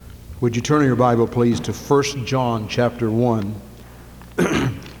Would you turn in your Bible, please, to 1 John chapter 1.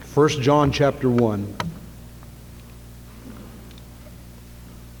 1 John chapter 1.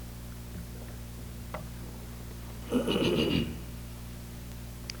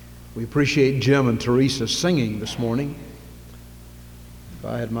 We appreciate Jim and Teresa singing this morning. If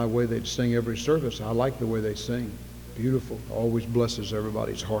I had my way, they'd sing every service. I like the way they sing. Beautiful. Always blesses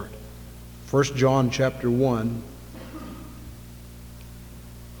everybody's heart. 1 John chapter 1.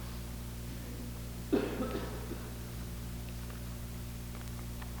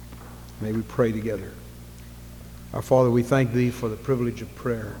 May we pray together. Our Father, we thank Thee for the privilege of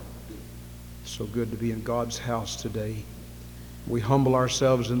prayer. It's so good to be in God's house today. We humble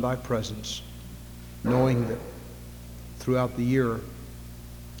ourselves in Thy presence, knowing that throughout the year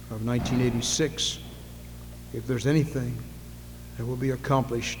of 1986, if there's anything that will be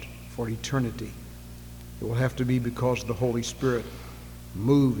accomplished for eternity, it will have to be because the Holy Spirit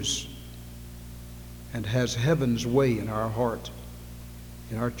moves and has heaven's way in our heart,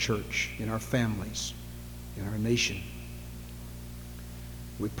 in our church, in our families, in our nation.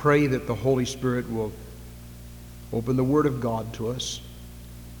 We pray that the Holy Spirit will open the Word of God to us,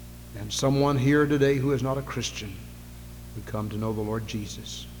 and someone here today who is not a Christian would come to know the Lord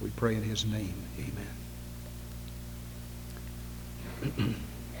Jesus. We pray in His name. Amen.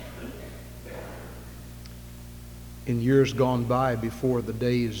 In years gone by, before the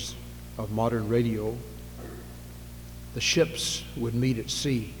days of modern radio, the ships would meet at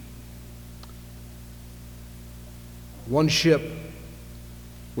sea. One ship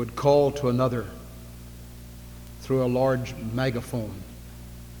would call to another through a large megaphone,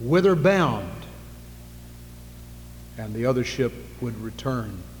 "Whither bound?" And the other ship would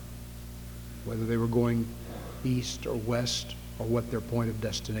return, whether they were going east or west or what their point of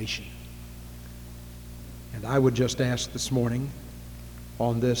destination. And I would just ask this morning,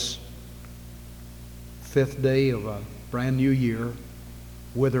 on this 5th day of a brand new year,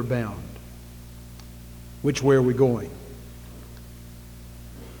 whither bound? Which way are we going?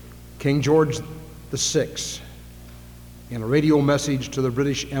 King George VI, in a radio message to the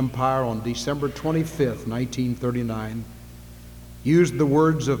British Empire on December 25th, 1939, used the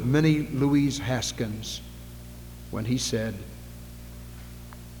words of Minnie Louise Haskins when he said,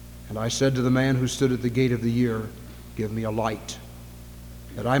 "And I said to the man who stood at the gate of the year, 'Give me a light,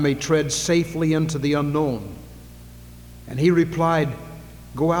 that I may tread safely into the unknown.' And he replied,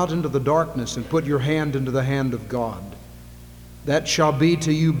 'Go out into the darkness and put your hand into the hand of God. That shall be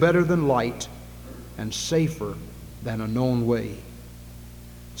to you better than light and safer than a known way.'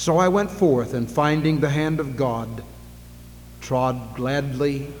 So I went forth, and finding the hand of God, trod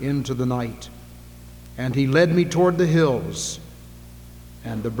gladly into the night. And He led me toward the hills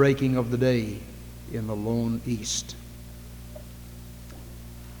and the breaking of the day in the lone east."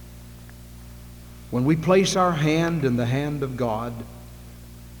 When we place our hand in the hand of God,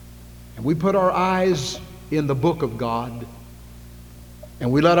 and we put our eyes in the book of God, and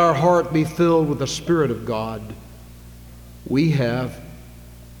we let our heart be filled with the Spirit of God, we have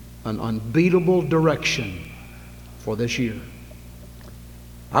an unbeatable direction for this year.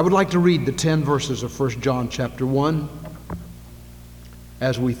 I would like to read the 10 verses of 1 John chapter 1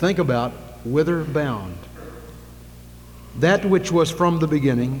 as we think about whither bound. "That which was from the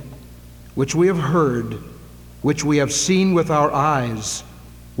beginning, which we have heard, which we have seen with our eyes,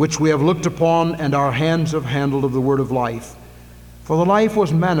 which we have looked upon, and our hands have handled of the word of life. For the life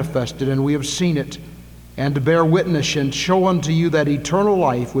was manifested, and we have seen it, and bear witness, and show unto you that eternal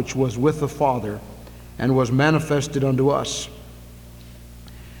life which was with the Father, and was manifested unto us.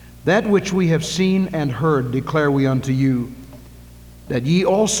 That which we have seen and heard declare we unto you, that ye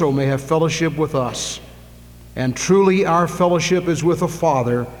also may have fellowship with us. And truly our fellowship is with the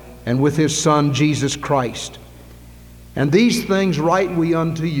Father, and with His Son Jesus Christ. And these things write we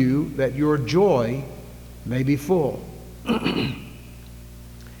unto you, that your joy may be full.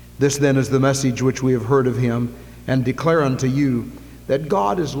 This then is the message which we have heard of Him, and declare unto you, that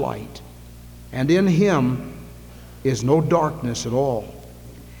God is light, and in Him is no darkness at all.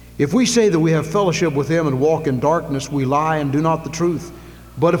 If we say that we have fellowship with Him and walk in darkness, we lie and do not the truth.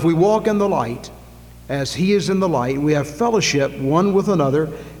 But if we walk in the light, as He is in the light, we have fellowship one with another,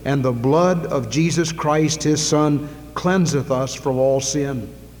 and the blood of Jesus Christ, His Son, cleanseth us from all sin.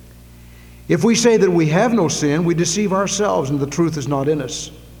 If we say that we have no sin, we deceive ourselves, and the truth is not in us.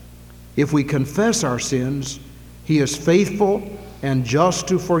 If we confess our sins, He is faithful and just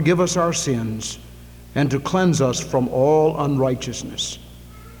to forgive us our sins, and to cleanse us from all unrighteousness.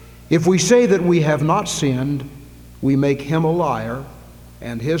 If we say that we have not sinned, we make Him a liar,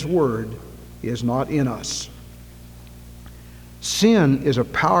 and His word is not in us. Sin is a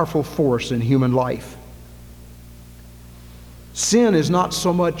powerful force in human life. Sin is not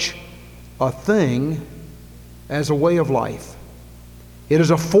so much a thing as a way of life. It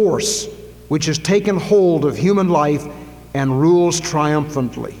is a force which has taken hold of human life and rules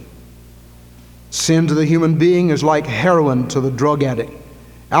triumphantly. Sin to the human being is like heroin to the drug addict,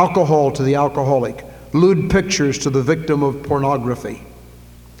 alcohol to the alcoholic, lewd pictures to the victim of pornography.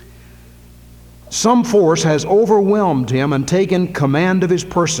 Some force has overwhelmed him and taken command of his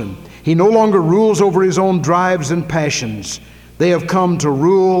person. He no longer rules over his own drives and passions. They have come to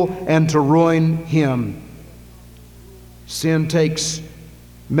rule and to ruin him. Sin takes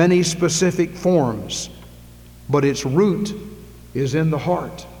many specific forms, but its root is in the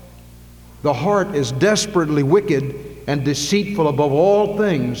heart. The heart is desperately wicked and deceitful above all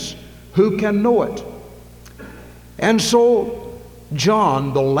things. Who can know it? And so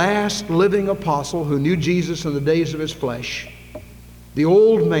John, the last living apostle who knew Jesus in the days of his flesh, the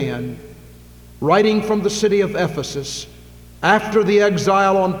old man, writing from the city of Ephesus after the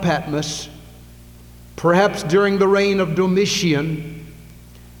exile on Patmos, perhaps during the reign of Domitian,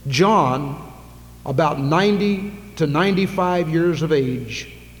 John, about 90 to 95 years of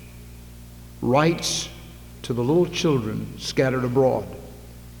age, writes to the little children scattered abroad,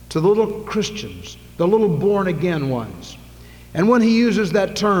 to the little Christians, the little born-again ones. And when he uses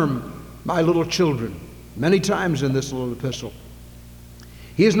that term, my little children, many times in this little epistle,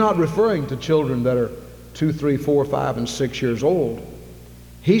 he is not referring to children that are 2, 3, 4, 5, and 6 years old.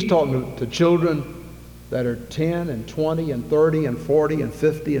 He's talking to children that are 10 and 20 and 30 and 40 and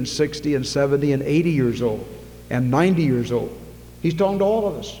 50 and 60 and 70 and 80 years old and 90 years old. He's talking to all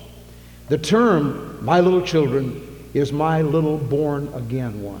of us. The term, my little children, is my little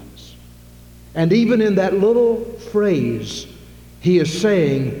born-again ones. And even in that little phrase, he is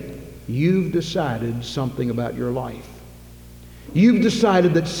saying, you've decided something about your life. You've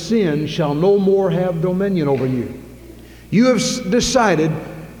decided that sin shall no more have dominion over you. You have decided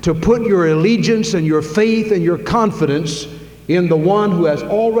to put your allegiance and your faith and your confidence in the one who has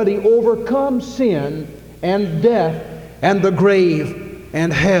already overcome sin and death and the grave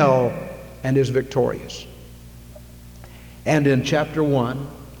and hell and is victorious. And in chapter 1,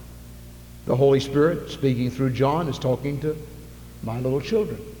 the Holy Spirit, speaking through John, is talking to my little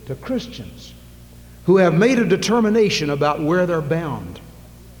children, to Christians who have made a determination about where they're bound.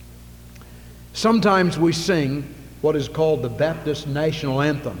 Sometimes we sing what is called the Baptist National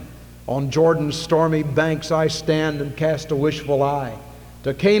Anthem. On Jordan's stormy banks I stand and cast a wishful eye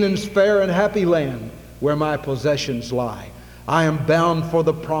to Canaan's fair and happy land where my possessions lie. I am bound for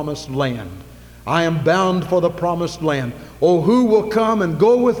the promised land. I am bound for the promised land. Oh, who will come and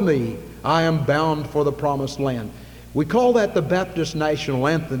go with me? I am bound for the promised land. We call that the Baptist National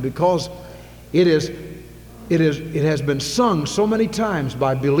Anthem because it has been sung so many times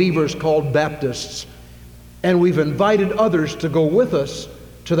by believers called Baptists, and we've invited others to go with us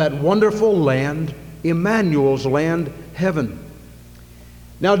to that wonderful land, Emmanuel's land, heaven.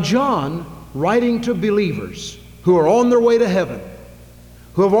 Now John, writing to believers who are on their way to heaven,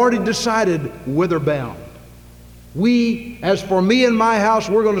 who have already decided whither bound. As for me and my house,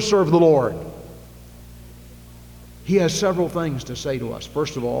 we're going to serve the Lord. He has several things to say to us.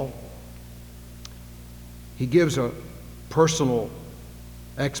 First of all, he gives a personal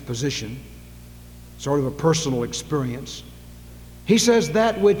exposition, sort of a personal experience. He says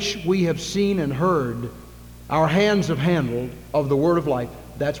that which we have seen and heard, our hands have handled of the word of life,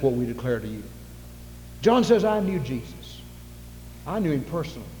 that's what we declare to you. John says, I knew Jesus. I knew him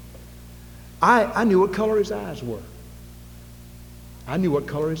personally. I knew what color his eyes were. I knew what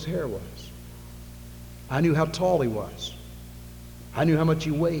color his hair was. I knew how tall he was. I knew how much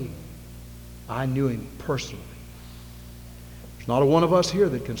he weighed. I knew him personally. There's not a one of us here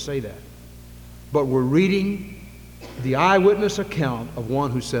that can say that. But we're reading the eyewitness account of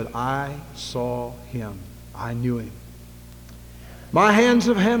one who said, I saw him. I knew him. My hands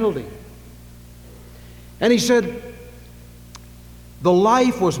have handled him. And he said, the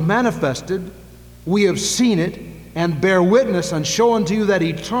life was manifested, we have seen it, and bear witness and show unto you that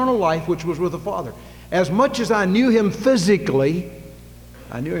eternal life which was with the Father. As much as I knew him physically,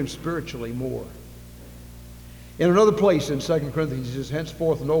 I knew him spiritually more. In another place in 2 Corinthians, he says,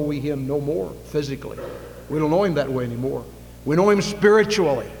 henceforth know we him no more physically. We don't know him that way anymore. We know him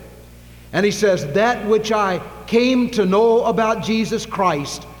spiritually. And he says, that which I came to know about Jesus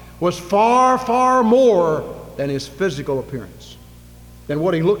Christ was far, far more than his physical appearance, than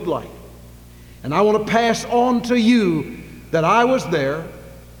what he looked like. And I want to pass on to you that I was there.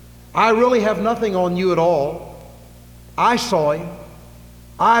 I really have nothing on you at all. I saw him.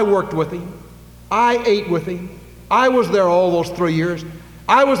 I worked with him. I ate with him. I was there all those 3 years.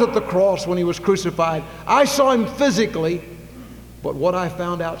 I was at the cross when he was crucified. I saw him physically, but what I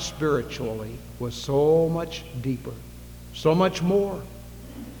found out spiritually was so much deeper, so much more.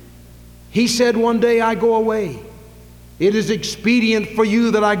 He said, one day I go away. It is expedient for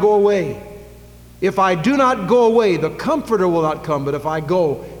you that I go away. If I do not go away, the Comforter will not come, but if I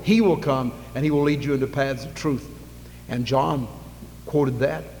go, he will come, and he will lead you into paths of truth. And John quoted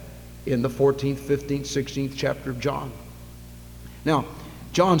that in the 14th, 15th, 16th chapter of John. Now,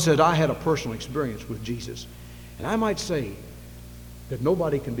 John said, I had a personal experience with Jesus. And I might say that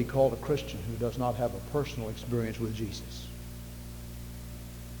nobody can be called a Christian who does not have a personal experience with Jesus.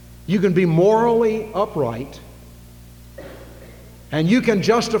 You can be morally upright, and you can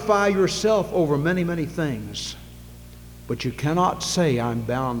justify yourself over many, many things, but you cannot say, I'm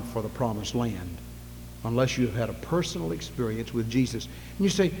bound for the promised land, unless you have had a personal experience with Jesus. And you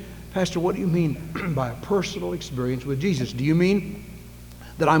say, Pastor, what do you mean by a personal experience with Jesus? Do you mean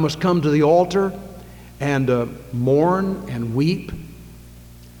that I must come to the altar and mourn and weep?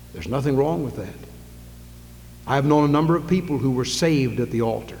 There's nothing wrong with that. I've known a number of people who were saved at the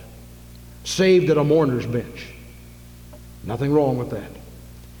altar, saved at a mourner's bench. Nothing wrong with that.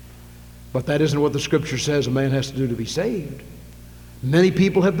 But that isn't what the Scripture says a man has to do to be saved. Many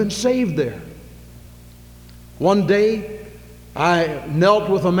people have been saved there. One day, I knelt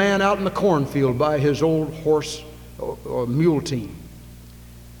with a man out in the cornfield by his old horse or mule team.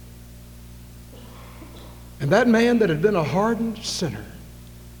 And that man that had been a hardened sinner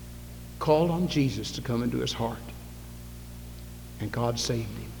called on Jesus to come into his heart. And God saved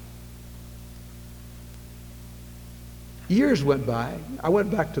him. Years went by. I went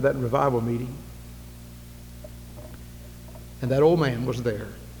back to that revival meeting. And that old man was there.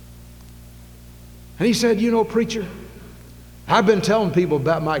 And he said, you know, preacher, I've been telling people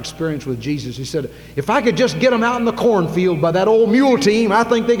about my experience with Jesus. He said, if I could just get them out in the cornfield by that old mule team, I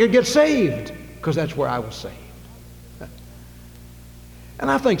think they could get saved. Because that's where I was saved. And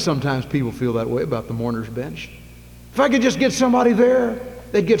I think sometimes people feel that way about the mourner's bench. If I could just get somebody there,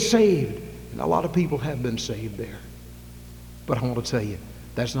 they'd get saved. And a lot of people have been saved there. But I want to tell you,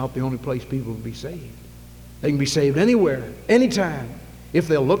 that's not the only place people can be saved. They can be saved anywhere, anytime, if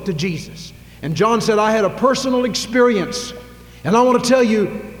they'll look to Jesus. And John said, I had a personal experience. And I want to tell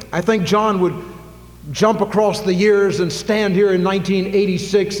you, I think John would jump across the years and stand here in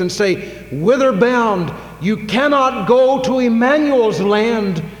 1986 and say, whither bound, you cannot go to Emmanuel's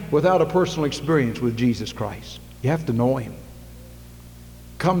land without a personal experience with Jesus Christ. You have to know him.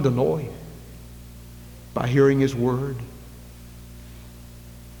 Come to know him by hearing his word,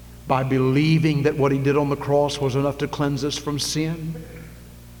 by believing that what he did on the cross was enough to cleanse us from sin,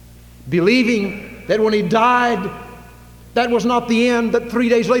 believing that when he died, that was not the end, that 3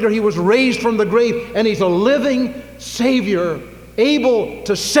 days later he was raised from the grave, and he's a living Savior, able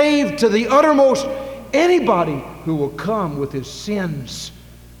to save to the uttermost anybody who will come with his sins.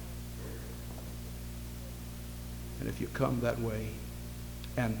 And if you come that way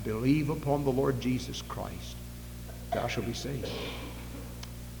and believe upon the Lord Jesus Christ, thou shalt be saved.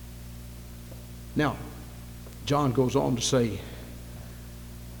 Now, John goes on to say,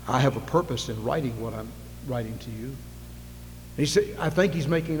 I have a purpose in writing what I'm writing to you. He said, I think he's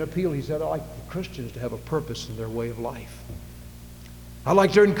making an appeal. He said, I like for Christians to have a purpose in their way of life. I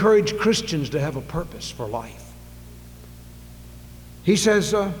like to encourage Christians to have a purpose for life. He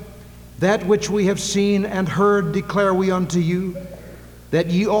says, that which we have seen and heard declare we unto you, that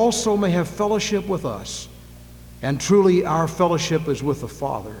ye also may have fellowship with us. And truly our fellowship is with the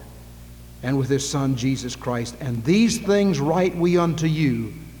Father and with his Son Jesus Christ. And these things write we unto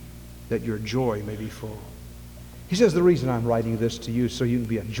you, that your joy may be full. He says, the reason I'm writing this to you is so you can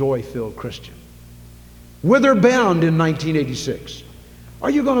be a joy-filled Christian. Whither bound in 1986? Are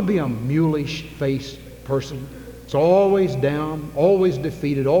you going to be a mulish-faced person? It's always down, always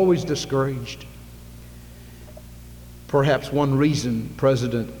defeated, always discouraged. Perhaps one reason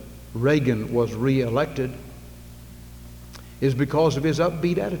President Reagan was re-elected is because of his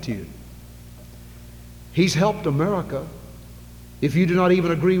upbeat attitude. He's helped America. If you do not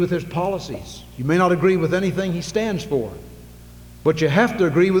even agree with his policies, you may not agree with anything he stands for, but you have to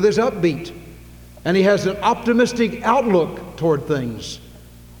agree with his upbeat. And he has an optimistic outlook toward things.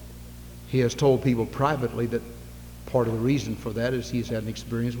 He has told people privately that part of the reason for that is he's had an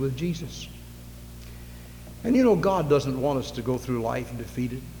experience with Jesus. And you know, God doesn't want us to go through life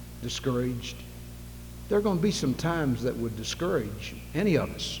defeated, discouraged. There are going to be some times that would discourage any of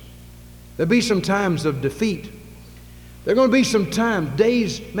us. There'll be some times of defeat. There are going to be some times,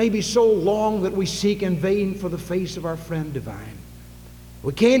 days maybe so long that we seek in vain for the face of our friend divine.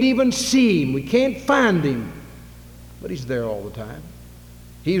 We can't even see him. We can't find him. but He's there all the time.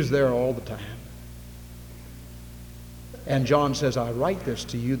 He's there all the time. And John says, I write this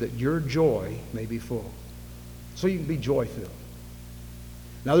to you that your joy may be full. So you can be joy-filled.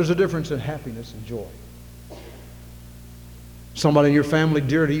 Now there's a difference in happiness and joy. Somebody in your family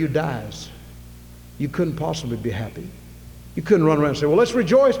dear to you dies. You couldn't possibly be happy. You couldn't run around and say, well, let's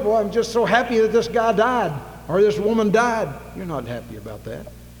rejoice, boy. I'm just so happy that this guy died or this woman died. You're not happy about that.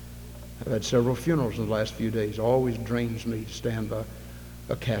 I've had several funerals in the last few days. It always drains me to stand by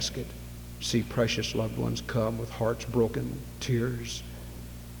a casket, see precious loved ones come with hearts broken, tears,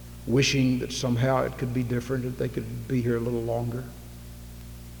 wishing that somehow it could be different, that they could be here a little longer.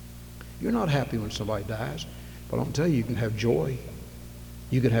 You're not happy when somebody dies, but I'll tell you, you can have joy.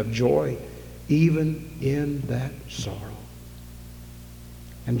 You can have joy even in that sorrow.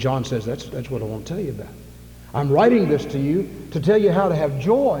 And John says, that's what I want to tell you about. I'm writing this to you to tell you how to have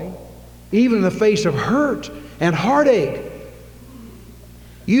joy even in the face of hurt and heartache.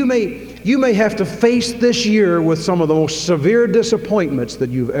 You may have to face this year with some of the most severe disappointments that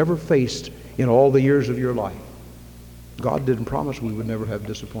you've ever faced in all the years of your life. God didn't promise we would never have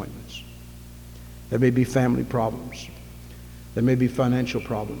disappointments. There may be family problems. There may be financial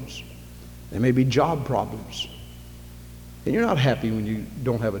problems. There may be job problems. And you're not happy when you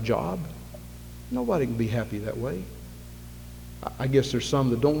don't have a job. Nobody can be happy that way. I guess there's some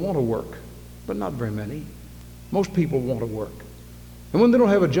that don't want to work, but not very many. Most people want to work. And when they don't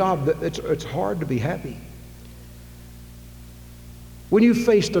have a job, it's hard to be happy. When you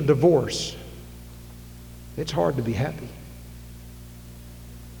faced a divorce, it's hard to be happy.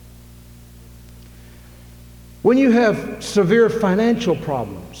 When you have severe financial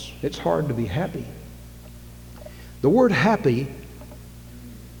problems, it's hard to be happy. The word happy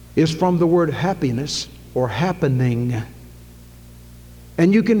is from the word happiness or happening.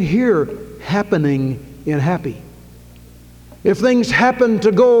 And you can hear happening in happy. If things happen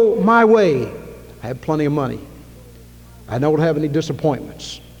to go my way, I have plenty of money. I don't have any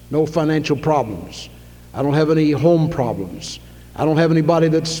disappointments, no financial problems. I don't have any home problems. I don't have anybody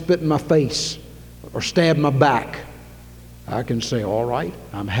that spit in my face or stabbed my back. I can say, all right,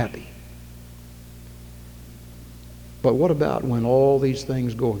 I'm happy. But what about when all these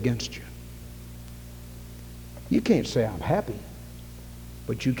things go against you? You can't say I'm happy,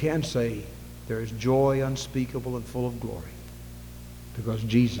 but you can say there is joy unspeakable and full of glory because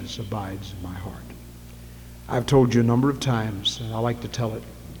Jesus abides in my heart. I've told you a number of times, and I like to tell it,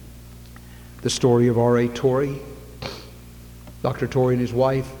 the story of R.A. Torrey. Dr. Torrey and his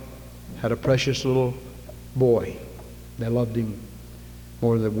wife had a precious little boy. They loved him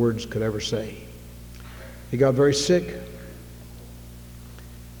more than words could ever say. He got very sick.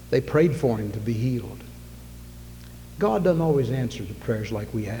 They prayed for him to be healed. God doesn't always answer the prayers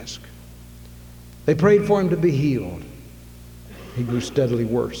like we ask. They prayed for him to be healed. He grew steadily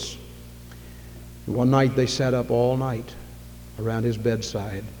worse. One night they sat up all night around his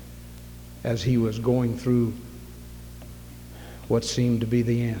bedside as he was going through what seemed to be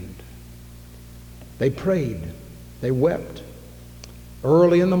the end. They prayed. They wept.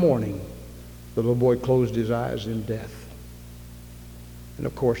 Early in the morning, the little boy closed his eyes in death. And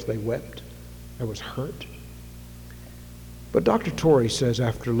of course they wept. There was hurt. But Dr. Torrey says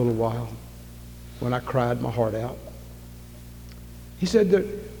after a little while, when I cried my heart out, he said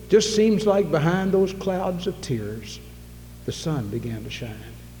that just seems like behind those clouds of tears, the sun began to shine.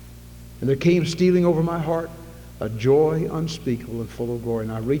 And there came stealing over my heart a joy unspeakable and full of glory.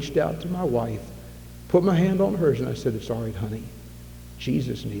 And I reached out to my wife, put my hand on hers, and I said, it's all right, honey.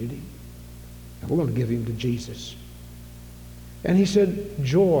 Jesus needed him. And we're going to give him to Jesus. And he said,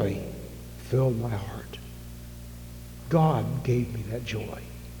 joy filled my heart. God gave me that joy.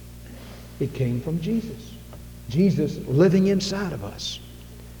 It came from Jesus. Jesus living inside of us.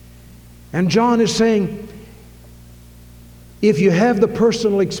 And John is saying, if you have the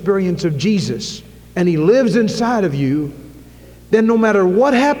personal experience of Jesus and he lives inside of you, then no matter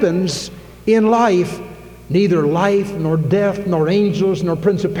what happens in life, neither life, nor death, nor angels, nor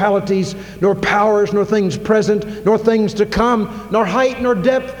principalities, nor powers, nor things present, nor things to come, nor height, nor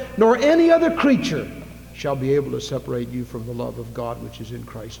depth, nor any other creature shall be able to separate you from the love of God which is in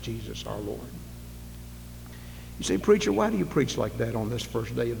Christ Jesus our Lord. You say, preacher, why do you preach like that on this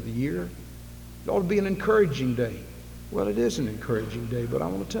first day of the year? It ought to be an encouraging day. Well, it is an encouraging day, but I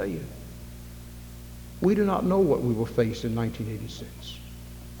want to tell you, we do not know what we will face in 1986.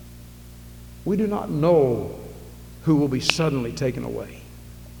 We do not know who will be suddenly taken away.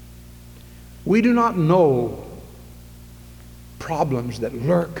 We do not know problems that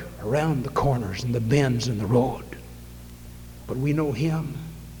lurk around the corners and the bends in the road. But we know him.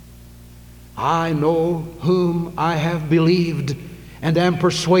 I know whom I have believed, and am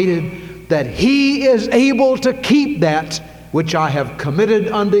persuaded that he is able to keep that which I have committed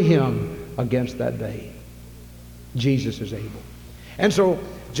unto him against that day. Jesus is able. And so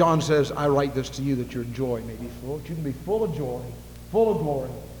John says, I write this to you that your joy may be full. That you can be full of joy, full of glory,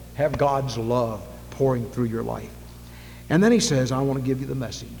 have God's love pouring through your life. And then he says, I want to give you the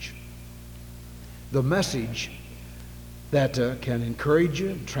message. The message that can encourage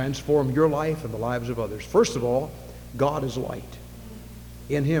you, transform your life and the lives of others. First of all, God is light.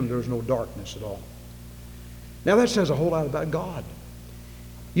 In him there is no darkness at all. Now that says a whole lot about God.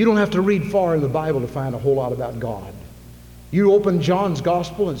 You don't have to read far in the Bible to find a whole lot about God. You open John's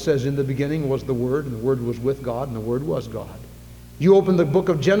Gospel and it says, in the beginning was the Word, and the Word was with God, and the Word was God. You open the book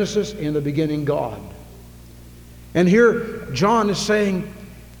of Genesis, in the beginning God. And here John is saying,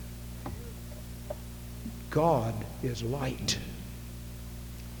 God is light.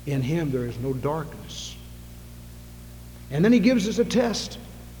 In him there is no darkness. And then he gives us a test.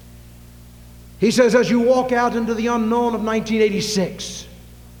 He says, as you walk out into the unknown of 1986,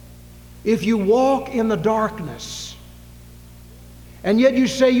 if you walk in the darkness, and yet you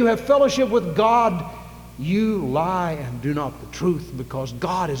say you have fellowship with God, you lie and do not the truth, because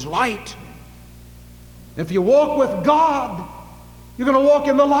God is light. If you walk with God, you're going to walk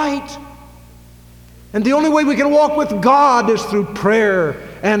in the light. And the only way we can walk with God is through prayer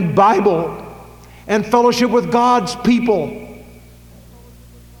and Bible and fellowship with God's people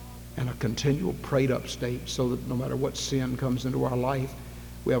and a continual prayed up state, so that no matter what sin comes into our life,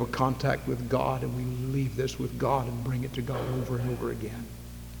 we have a contact with God, and we leave this with God and bring it to God over and over again.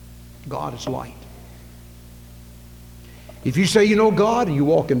 God is light. If you say you know God and you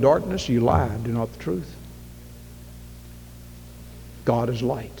walk in darkness, you lie and do not the truth. God is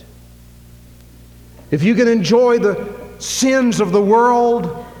light. If you can enjoy the sins of the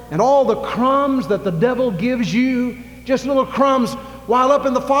world and all the crumbs that the devil gives you, just little crumbs, while up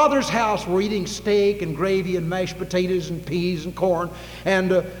in the Father's house we're eating steak and gravy and mashed potatoes and peas and corn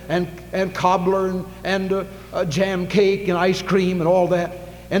and cobbler and jam cake and ice cream and all that.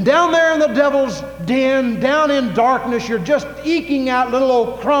 And down there in the devil's den, down in darkness, you're just eking out little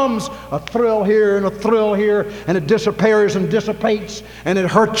old crumbs, a thrill here and a thrill here, and it disappears and dissipates and it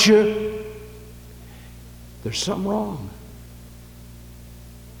hurts you. There's something wrong.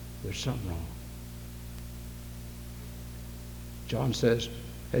 There's something wrong. John says,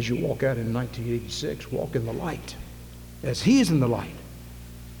 as you walk out in 1986, walk in the light, as he is in the light.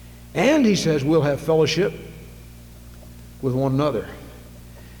 And he says, we'll have fellowship with one another.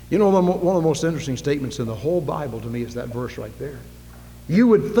 You know, one of the most interesting statements in the whole Bible to me is that verse right there. You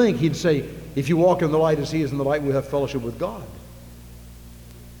would think he'd say, if you walk in the light as he is in the light, we'll have fellowship with God.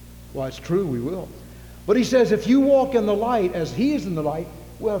 Well, it's true, we will. But he says, if you walk in the light as he is in the light,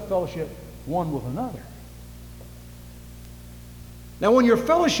 we'll have fellowship one with another. Now, when your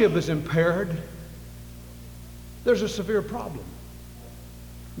fellowship is impaired, there's a severe problem.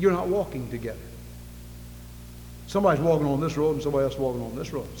 You're not walking together. Somebody's walking on this road and somebody else walking on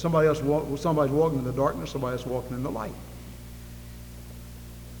this road. Somebody's walking in the darkness, somebody else walking in the light.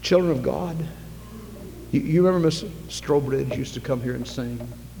 Children of God, you remember Miss Strobridge used to come here and sing,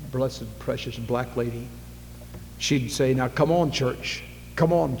 Blessed, Precious Black Lady. She'd say, now come on, church.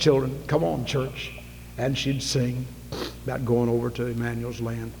 Come on, children. Come on, church. And she'd sing about going over to Emmanuel's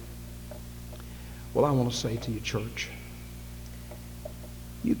land. Well, I want to say to you, church,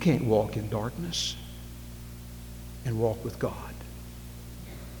 you can't walk in darkness and walk with God.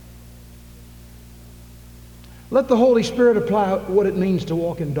 Let the Holy Spirit apply what it means to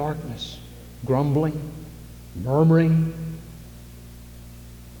walk in darkness. Grumbling, murmuring,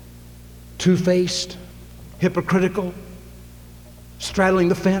 two-faced, hypocritical, straddling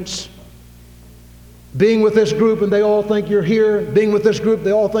the fence, being with this group and they all think you're here, being with this group,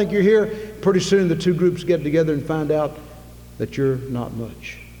 they all think you're here. Pretty soon the two groups get together and find out that you're not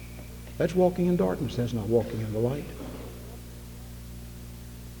much. That's walking in darkness. That's not walking in the light.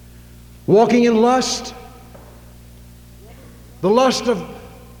 Walking in lust, the lust of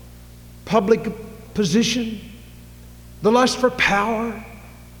public position, the lust for power,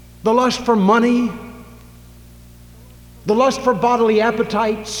 the lust for money, the lust for bodily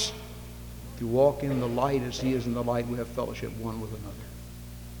appetites. If you walk in the light as he is in the light, we have fellowship one with another.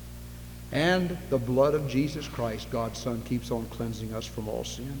 And the blood of Jesus Christ, God's Son, keeps on cleansing us from all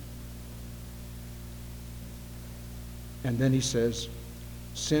sin. And then he says,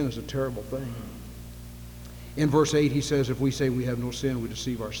 sin is a terrible thing. In verse 8 he says, if we say we have no sin, we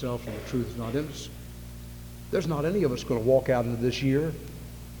deceive ourselves and the truth is not in us. There's not any of us going to walk out into this year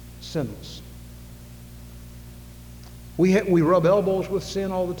sinless. We rub elbows with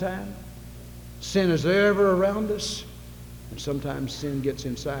sin all the time. Sin is ever around us, and sometimes sin gets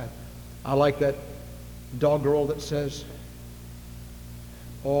inside. I like that doggerel that says,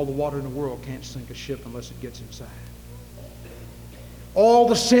 all the water in the world can't sink a ship unless it gets inside. All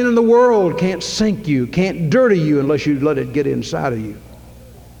the sin in the world can't sink you, can't dirty you unless you let it get inside of you.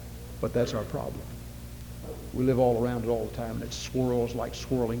 But that's our problem. We live all around it all the time, and it swirls like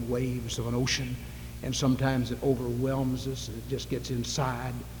swirling waves of an ocean, and sometimes it overwhelms us, and it just gets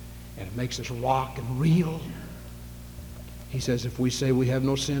inside, and it makes us rock and reel. He says, if we say we have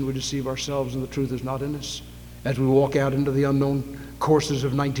no sin, we deceive ourselves, and the truth is not in us. As we walk out into the unknown courses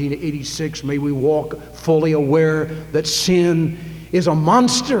of 1986, may we walk fully aware that sin is a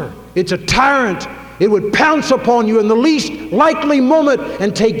monster. It's a tyrant. It would pounce upon you in the least likely moment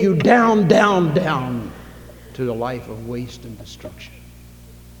and take you down, down, down to the life of waste and destruction.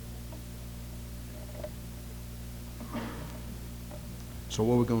 So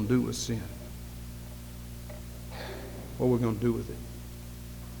what are we going to do with sin? What are we going to do with it?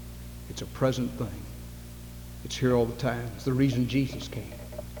 It's a present thing. It's here all the time. It's the reason Jesus came.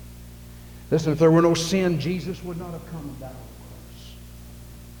 Listen, if there were no sin, Jesus would not have come and died on the cross.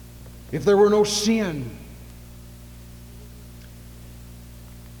 If there were no sin,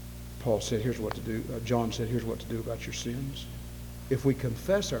 Paul said, here's what to do. John said, here's what to do about your sins. If we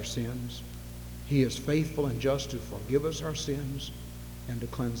confess our sins, He is faithful and just to forgive us our sins and to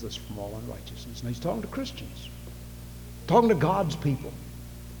cleanse us from all unrighteousness. And He's talking to Christians, talking to God's people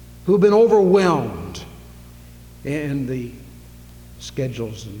who have been overwhelmed in the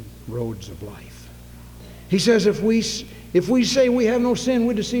schedules and roads of life. He says if we say we have no sin,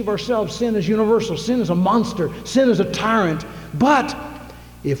 we deceive ourselves. Sin is universal. Sin is a monster. Sin is a tyrant. But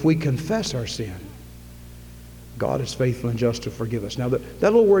if we confess our sin, God is faithful and just to forgive us. Now, that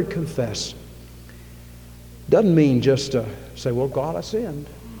little word confess doesn't mean just to say, well, God, I sinned.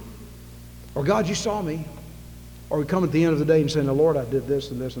 Or, God, you saw me. Or we come at the end of the day and say, now, Lord, I did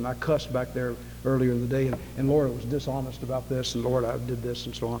this and this, and I cussed back there earlier in the day, and Lord, I was dishonest about this, and Lord, I did this,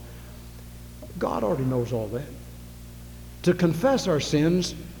 and so on. God already knows all that. To confess our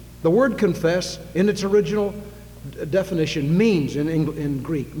sins, the word confess, in its original definition, means, in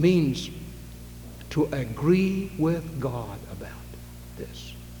Greek, means to agree with God about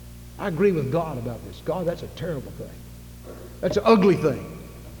this. I agree with God about this. God, that's a terrible thing. That's an ugly thing.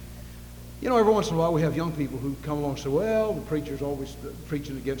 You know, every once in a while we have young people who come along and say, well, the preacher's always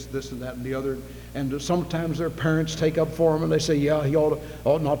preaching against this and that and the other. And sometimes their parents take up for them and they say, yeah, he ought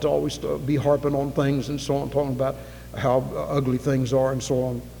not to always be harping on things and so on, talking about how ugly things are and so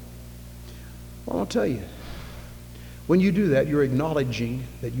on. Well, I'll tell you, when you do that, you're acknowledging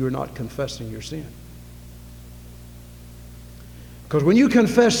that you're not confessing your sin. Because when you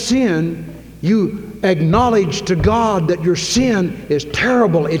confess sin, you acknowledge to God that your sin is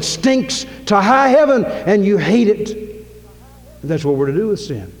terrible. It stinks to high heaven and you hate it. And that's what we're to do with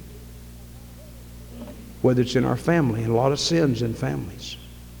sin. Whether it's in our family, and a lot of sins in families.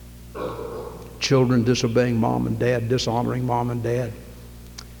 Children disobeying mom and dad, dishonoring mom and dad.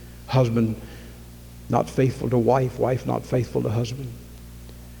 Husband not faithful to wife, wife not faithful to husband.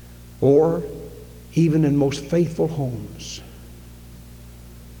 Or even in most faithful homes,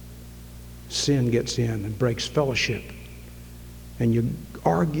 sin gets in and breaks fellowship. And you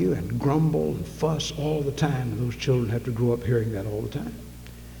argue and grumble and fuss all the time, and those children have to grow up hearing that all the time.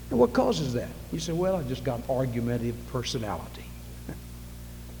 And what causes that? You say, well, I just got an argumentative personality.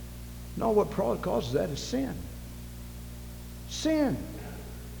 No, what causes that is sin. Sin.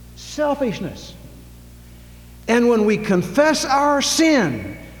 Selfishness. And when we confess our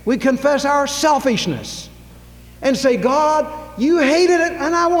sin, we confess our selfishness and say, God, you hated it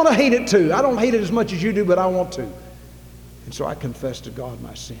and I want to hate it too. I don't hate it as much as you do, but I want to. And so I confess to God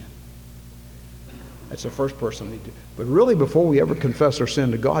my sin. That's the first person we need to. But really, before we ever confess our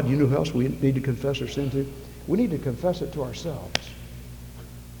sin to God, you know who else we need to confess our sin to? We need to confess it to ourselves.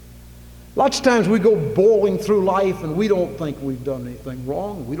 Lots of times we go bowling through life and we don't think we've done anything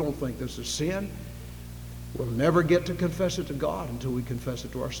wrong. We don't think this is sin. We'll never get to confess it to God until we confess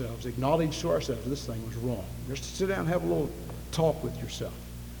it to ourselves. Acknowledge to ourselves this thing was wrong. Just sit down and have a little talk with yourself.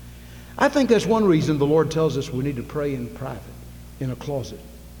 I think that's one reason the Lord tells us we need to pray in private, in a closet.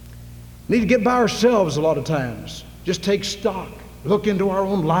 We need to get by ourselves a lot of times. Just take stock, look into our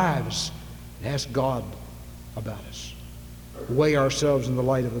own lives, and ask God about us. Weigh ourselves in the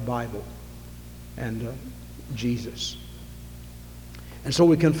light of the Bible and Jesus. And so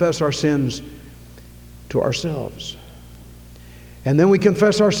we confess our sins to ourselves. And then we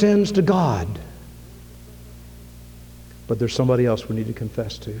confess our sins to God. But there's somebody else we need to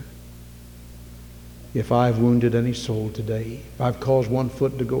confess to. If I've wounded any soul today, if I've caused one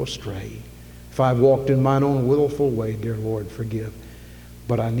foot to go astray, If I've walked in mine own willful way, dear Lord, forgive.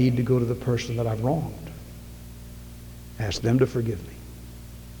 But I need to go to the person that I've wronged. Ask them to forgive me.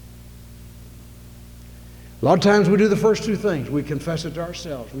 A lot of times we do the first two things. We confess it to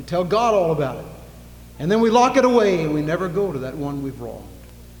ourselves. We tell God all about it. And then we lock it away and we never go to that one we've wronged.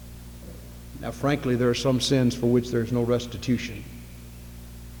 Now, frankly, there are some sins for which there's no restitution.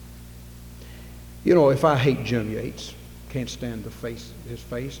 You know, if I hate Jim Yates, can't stand his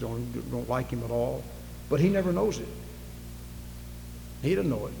face, don't like him at all, but he never knows it. He doesn't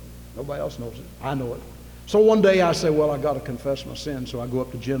know it. Nobody else knows it. I know it. So one day I say, well, I got to confess my sin. So I go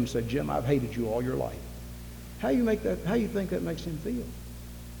up to Jim and say, Jim, I've hated you all your life. How you think that makes him feel?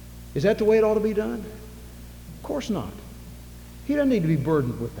 Is that the way it ought to be done? Of course not. He doesn't need to be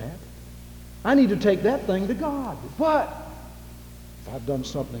burdened with that. I need to take that thing to God. But if I've done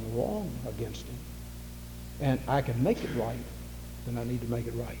something wrong against him and I can make it right, then I need to make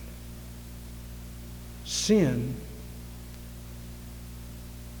it right. Sin,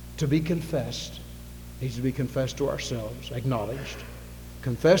 to be confessed, needs to be confessed to ourselves, acknowledged,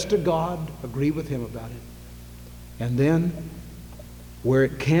 confessed to God, agree with him about it, and then, where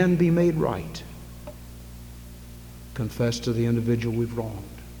it can be made right, confess to the individual we've wronged.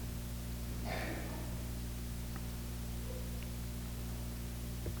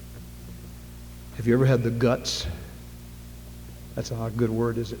 Have you ever had the guts? That's not a good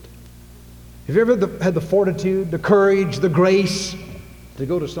word, is it? Have you ever had the fortitude, the courage, the grace to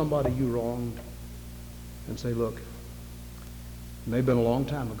go to somebody you wronged and say, look, it may have been a long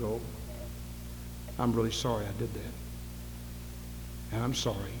time ago. I'm really sorry I did that. And I'm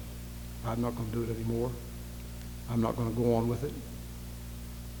sorry. I'm not going to do it anymore. I'm not going to go on with it.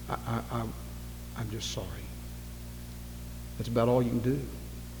 I'm just sorry. That's about all you can do.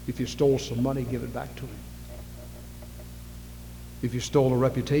 If you stole some money, give it back to him. If you stole a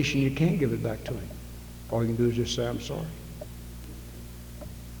reputation, you can't give it back to him. All you can do is just say, I'm sorry.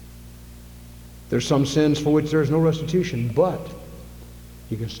 There's some sins for which there's no restitution, but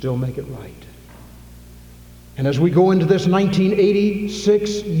you can still make it right. And as we go into this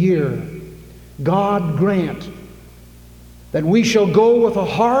 1986 year, God grant that we shall go with a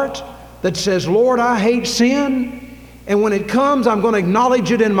heart that says, Lord, I hate sin. And when it comes, I'm going to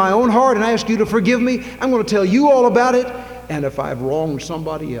acknowledge it in my own heart and ask you to forgive me. I'm going to tell you all about it. And if I've wronged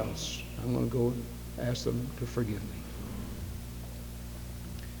somebody else, I'm going to go and ask them to forgive me.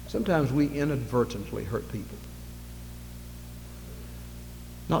 Sometimes we inadvertently hurt people.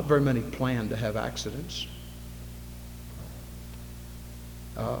 Not very many plan to have accidents.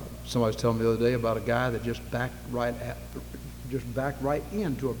 Somebody was telling me the other day about a guy that just backed right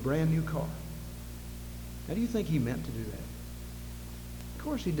into a brand new car. How do you think he meant to do that? Of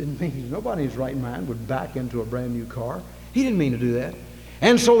course he didn't mean. Nobody in his right mind would back into a brand new car. He didn't mean to do that.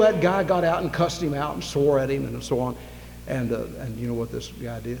 And so that guy got out and cussed him out and swore at him and so on. And you know what this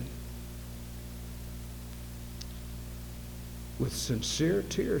guy did? With sincere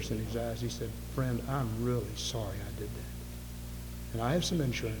tears in his eyes, he said, friend, I'm really sorry I did that. And I have some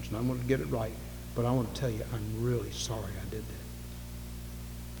insurance and I'm going to get it right. But I want to tell you, I'm really sorry I did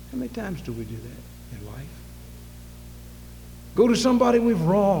that. How many times do we do that in life? Go to somebody we've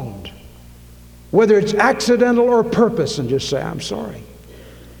wronged, whether it's accidental or purpose, and just say, I'm sorry.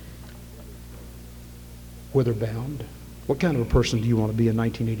 Whither bound? What kind of a person do you want to be in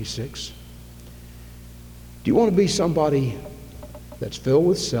 1986? Do you want to be somebody that's filled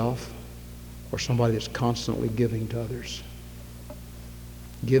with self or somebody that's constantly giving to others?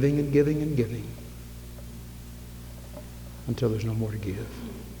 Giving and giving and giving until there's no more to give.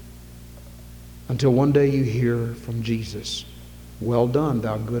 Until one day you hear from Jesus, well done,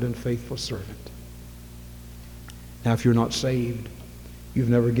 thou good and faithful servant. Now, if you're not saved, you've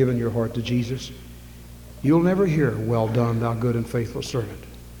never given your heart to Jesus, you'll never hear, well done, thou good and faithful servant.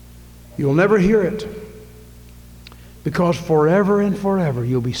 You'll never hear it. Because forever and forever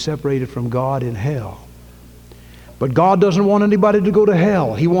you'll be separated from God in hell. But God doesn't want anybody to go to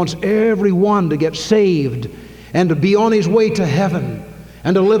hell. He wants everyone to get saved and to be on his way to heaven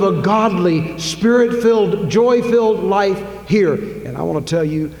and to live a godly, spirit-filled, joy-filled life here. And I want to tell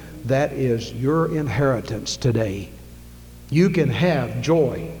you, that is your inheritance today. You can have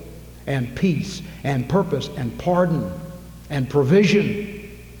joy and peace and purpose and pardon and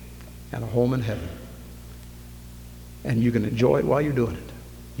provision and a home in heaven. And you can enjoy it while you're doing it.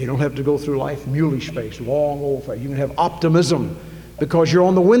 You don't have to go through life mulish face, long old face. You can have optimism because you're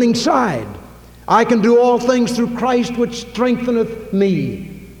on the winning side. I can do all things through Christ which strengtheneth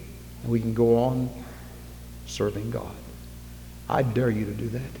me. And we can go on serving God. I dare you to do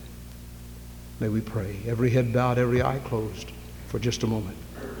that. May we pray. Every head bowed, every eye closed for just a moment.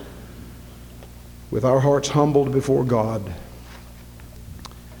 with our hearts humbled before God,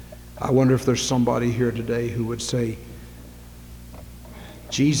 I wonder if there's somebody here today who would say,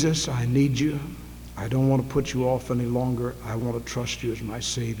 Jesus, I need you. I don't want to put you off any longer. I want to trust you as my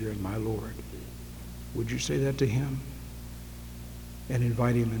Savior and my Lord. Would you say that to him and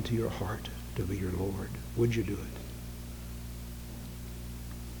invite him into your heart to be your Lord? Would you do it?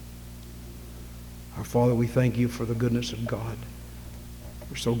 Our Father, we thank you for the goodness of God.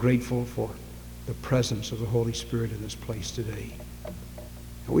 We're so grateful for the presence of the Holy Spirit in this place today.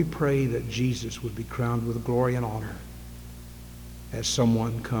 And we pray that Jesus would be crowned with glory and honor as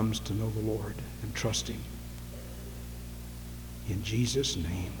someone comes to know the Lord and trust him. In Jesus'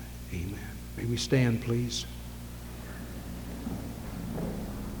 name, amen. May we stand, please.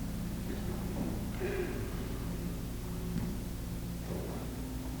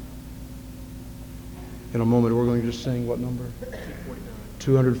 In a moment, we're going to just sing what number?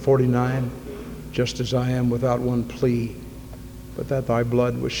 249. Just as I am without one plea, but that thy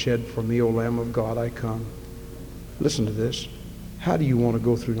blood was shed for me, O Lamb of God, I come. Listen to this. How do you want to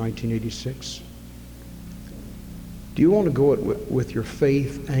go through 1986? Do you want to go it with your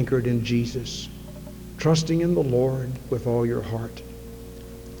faith anchored in Jesus, trusting in the Lord with all your heart?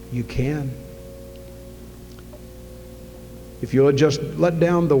 You can. If you'll just let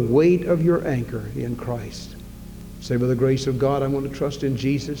down the weight of your anchor in Christ, say, by the grace of God, I'm going to trust in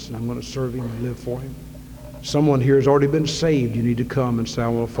Jesus and I'm going to serve him and live for him. Someone here has already been saved. You need to come and say, I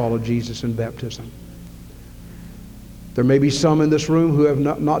want to follow Jesus in baptism. There may be some in this room who have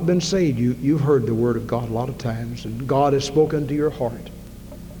not been saved. You've heard the word of God a lot of times, and God has spoken to your heart.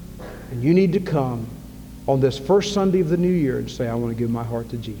 And you need to come on this first Sunday of the new year and say, I want to give my heart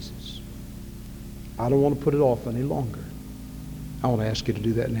to Jesus. I don't want to put it off any longer. I want to ask you to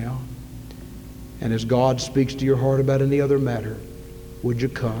do that now. And as God speaks to your heart about any other matter, would you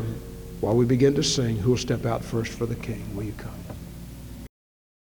come? While we begin to sing, who will step out first for the King? Will you come?